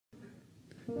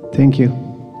Thank you.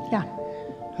 Yeah.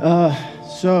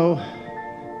 So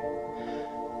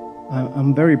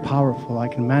I'm very powerful. I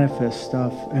can manifest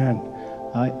stuff. And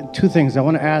two things. I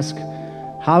want to ask,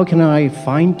 how can I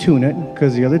fine-tune it?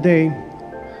 Because the other day,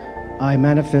 I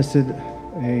manifested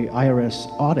a IRS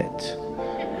audit.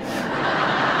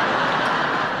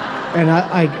 And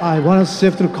I want to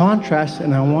sift through contrast,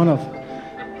 and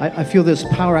I feel this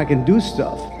power, I can do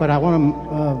stuff, but I want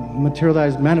to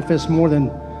materialize, manifest more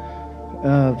than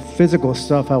physical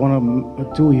stuff. I want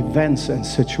to do events and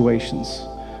situations.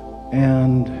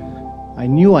 And I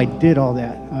knew I did all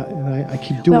that. I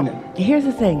keep doing it. Here's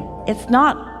the thing. It's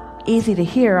not easy to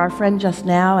hear, our friend just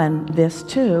now and this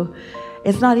too,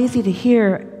 it's not easy to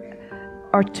hear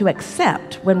or to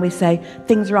accept when we say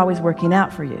things are always working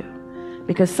out for you.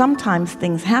 Because sometimes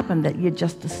things happen that you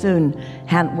just as soon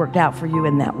hadn't worked out for you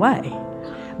in that way.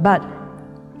 But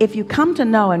if you come to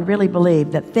know and really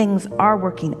believe that things are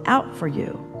working out for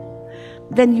you,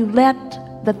 then you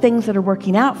let the things that are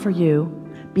working out for you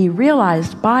be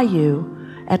realized by you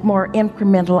at more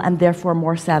incremental and therefore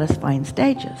more satisfying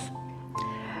stages.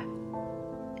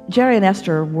 Jerry and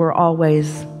Esther were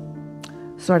always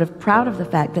sort of proud of the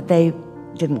fact that they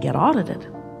didn't get audited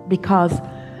because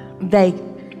they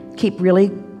keep really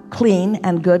clean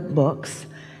and good books,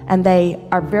 and they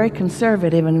are very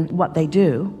conservative in what they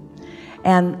do,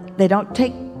 and they don't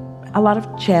take a lot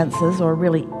of chances, or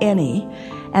really any.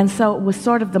 And so it was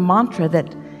sort of the mantra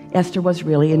that Esther was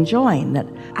really enjoying, that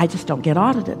I just don't get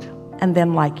audited. And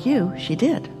then, like you, she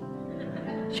did.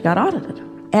 She got audited.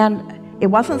 And it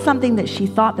wasn't something that she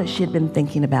thought that she had been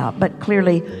thinking about, but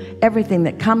clearly everything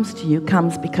that comes to you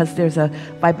comes because there's a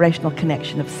vibrational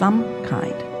connection of some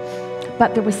kind.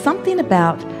 But there was something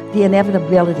about the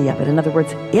inevitability of it. In other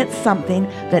words, it's something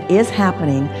that is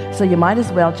happening, so you might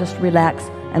as well just relax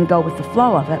and go with the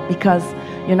flow of it, because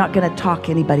you're not going to talk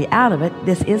anybody out of it.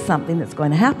 This is something that's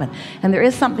going to happen. And there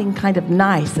is something kind of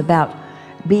nice about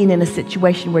being in a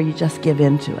situation where you just give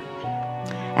in to it.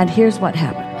 And here's what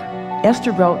happened.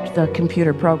 Esther wrote the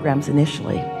computer programs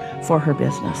initially for her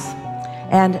business.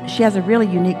 And she has a really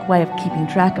unique way of keeping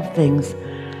track of things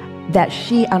that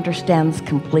she understands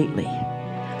completely.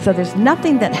 So there's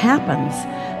nothing that happens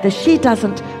that she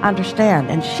doesn't understand.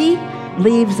 And she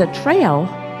leaves a trail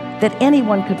that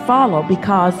anyone could follow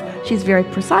because she's very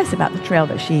precise about the trail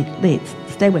that she leads.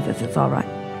 Stay with us, it's all right.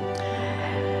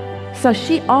 So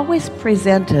she always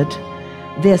presented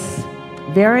this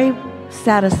very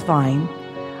satisfying,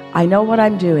 I know what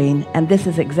I'm doing, and this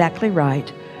is exactly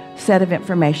right, set of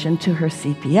information to her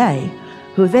CPA,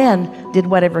 who then did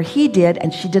whatever he did,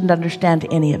 and she didn't understand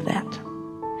any of that.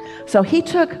 So he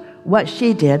took what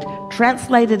she did,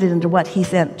 translated it into what he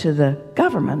sent to the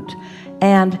government,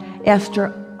 and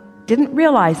Esther didn't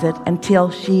realize it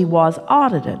until she was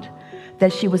audited,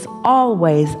 that she was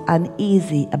always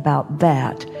uneasy about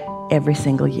that every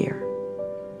single year.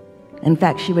 In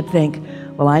fact, she would think,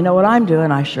 well, I know what I'm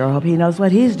doing. I sure hope he knows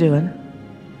what he's doing.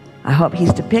 I hope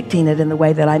he's depicting it in the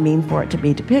way that I mean for it to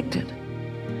be depicted.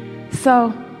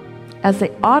 So, as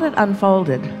the audit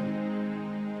unfolded,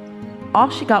 all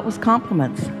she got was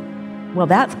compliments. Well,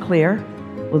 that's clear.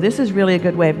 Well, this is really a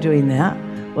good way of doing that.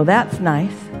 Well, that's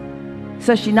nice.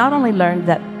 So she not only learned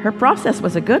that her process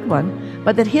was a good one,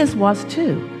 but that his was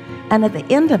too. And at the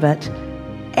end of it,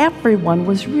 everyone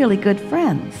was really good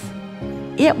friends.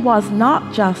 It was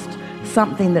not just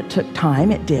something that took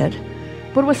time, it did,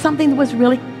 but it was something that was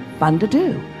really fun to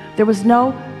do. There was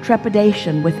no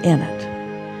trepidation within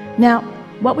it. Now,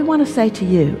 what we want to say to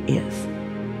you is,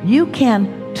 you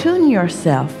can tune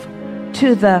yourself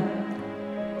to the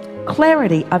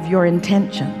clarity of your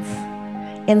intentions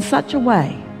in such a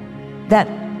way that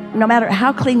no matter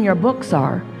how clean your books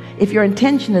are, if your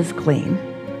intention is clean,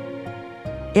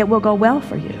 it will go well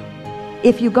for you.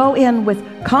 If you go in with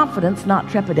confidence, not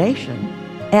trepidation,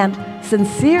 and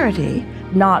sincerity,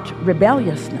 not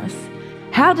rebelliousness,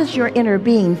 how does your inner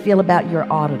being feel about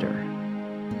your auditor?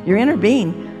 Your inner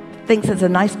being thinks it's a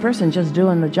nice person just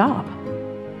doing the job.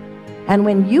 And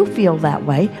when you feel that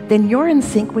way, then you're in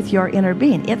sync with your inner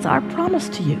being. It's our promise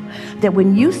to you that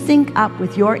when you sync up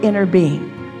with your inner being.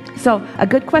 So a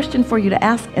good question for you to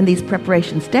ask in these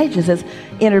preparation stages is,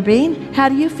 inner being, how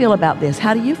do you feel about this?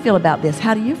 How do you feel about this?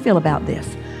 How do you feel about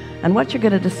this? And what you're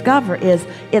going to discover is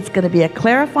it's going to be a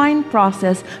clarifying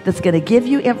process that's going to give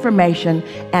you information,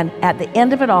 and at the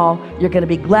end of it all, you're going to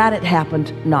be glad it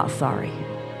happened, not sorry.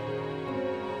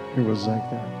 It was like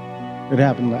that. It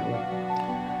happened that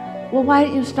way. Well, why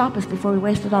didn't you stop us before we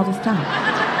wasted all this time?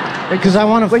 Because I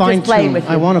want to fine-tune.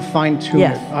 I want to fine-tune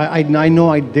yes. it. I know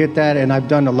I did that, and I've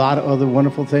done a lot of other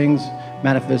wonderful things,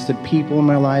 manifested people in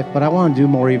my life, but I want to do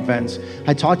more events.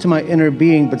 I talk to my inner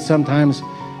being, but sometimes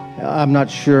I'm not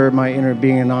sure my inner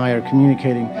being and I are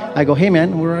communicating. I go, hey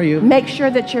man, where are you? Make sure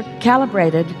that you're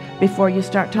calibrated before you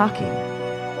start talking.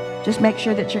 Just make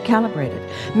sure that you're calibrated.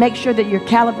 Make sure that you're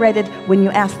calibrated when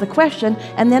you ask the question,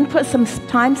 and then put some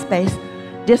time space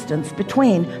distance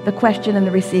between the question and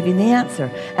the receiving the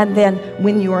answer. And then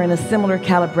when you are in a similar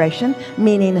calibration,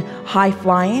 meaning high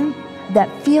flying, that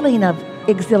feeling of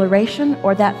exhilaration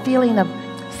or that feeling of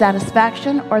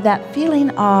satisfaction or that feeling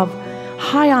of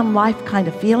high on life kind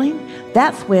of feeling,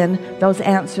 that's when those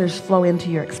answers flow into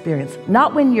your experience.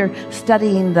 Not when you're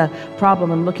studying the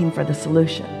problem and looking for the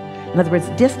solution. In other words,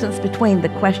 distance between the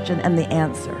question and the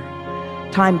answer.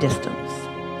 Time distance.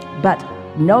 But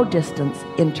no distance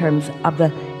in terms of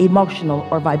the emotional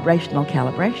or vibrational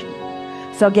calibration.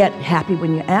 So get happy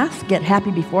when you ask, get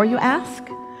happy before you ask,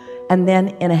 and then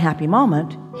in a happy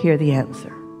moment, hear the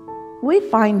answer. We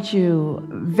find you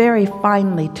very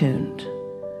finely tuned.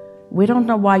 We don't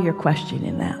know why you're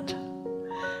questioning that.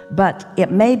 But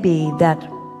it may be that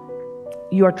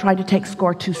you're trying to take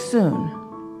score too soon,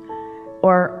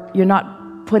 or you're not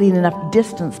putting enough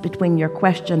distance between your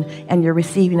question and your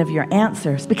receiving of your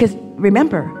answers. Because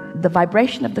remember, the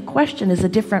vibration of the question is a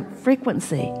different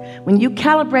frequency. When you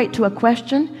calibrate to a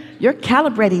question, you're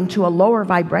calibrating to a lower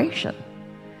vibration.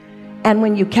 And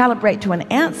when you calibrate to an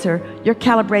answer, you're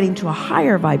calibrating to a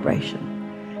higher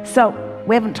vibration. So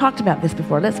we haven't talked about this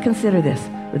before. Let's consider this,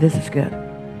 but this is good.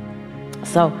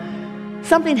 So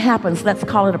something happens, let's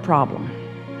call it a problem,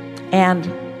 and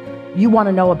you want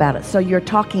to know about it. So you're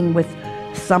talking with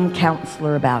some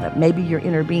counselor about it. Maybe your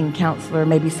inner being counselor,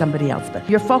 maybe somebody else, but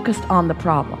you're focused on the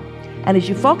problem. And as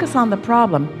you focus on the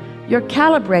problem, you're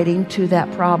calibrating to that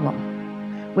problem,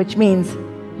 which means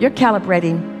you're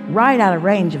calibrating right out of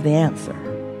range of the answer.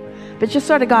 But you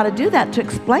sort of got to do that to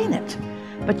explain it.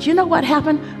 But you know what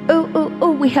happened?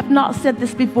 Oh, we have not said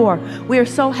this before. We are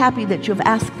so happy that you've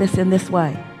asked this in this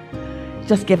way.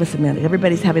 Just give us a minute.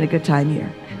 Everybody's having a good time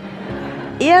here.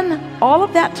 In all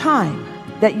of that time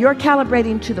that you're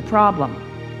calibrating to the problem,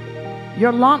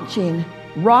 you're launching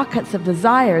rockets of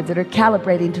desire that are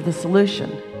calibrating to the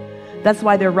solution. That's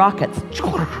why they're rockets.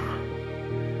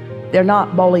 They're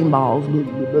not bowling balls.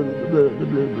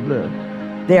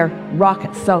 They're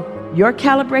rockets. So your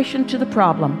calibration to the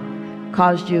problem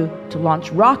caused you to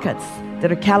launch rockets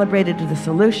that are calibrated to the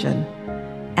solution.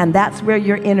 And that's where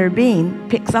your inner being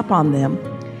picks up on them.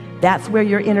 That's where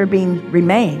your inner being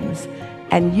remains.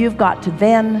 And you've got to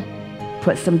then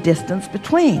put some distance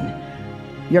between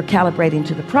your calibrating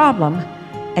to the problem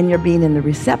and your being in the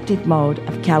receptive mode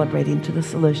of calibrating to the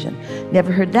solution.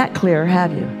 Never heard that clearer,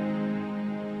 have you?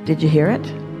 Did you hear it?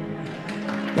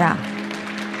 Yeah.